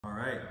All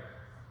right,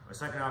 my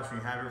second option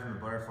you have here from the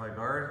butterfly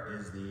guard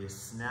is the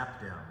snap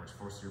down, which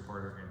forces your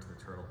partner into the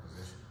turtle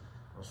position.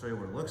 I'll show you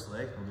what it looks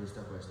like. We'll do it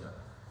step by step.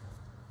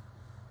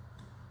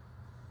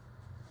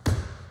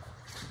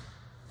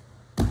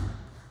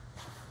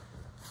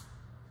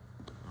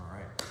 All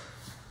right,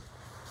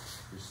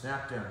 your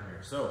snap down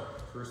here. So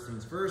first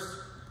things first,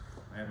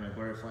 I have my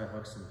butterfly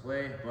hooks in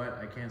play, but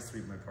I can't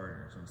sweep my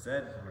partner. So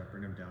instead, I'm gonna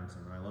bring him down to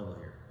my level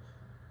here.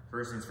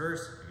 First things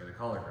first, I get a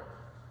collar grip.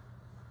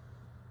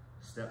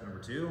 Step number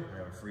 2, I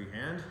have a free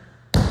hand,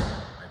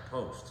 I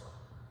post.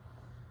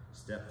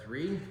 Step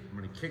 3, I'm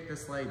gonna kick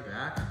this leg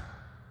back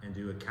and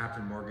do a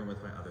Captain Morgan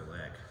with my other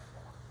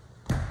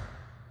leg.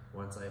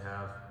 Once I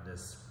have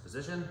this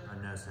position,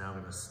 I'm now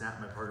gonna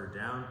snap my partner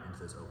down into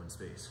this open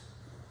space.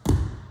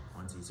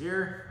 Once he's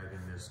here, I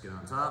can just get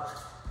on top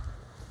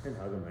and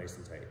hug him nice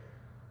and tight.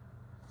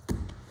 All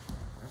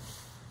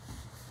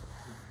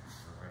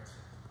right.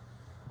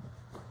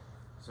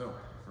 So,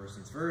 first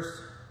things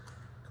first,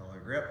 collar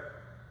grip.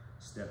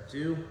 Step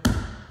 2,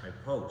 I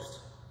post.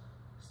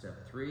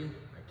 Step 3, I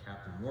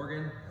Captain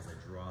Morgan as I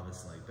draw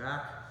this leg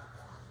back.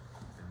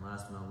 And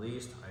last but not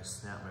least, I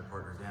snap my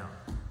partner down.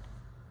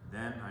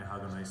 Then I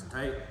hug him nice and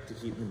tight to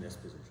keep him in this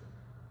position.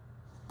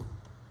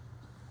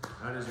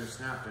 That is your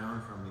snap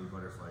down from the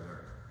butterfly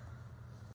guard.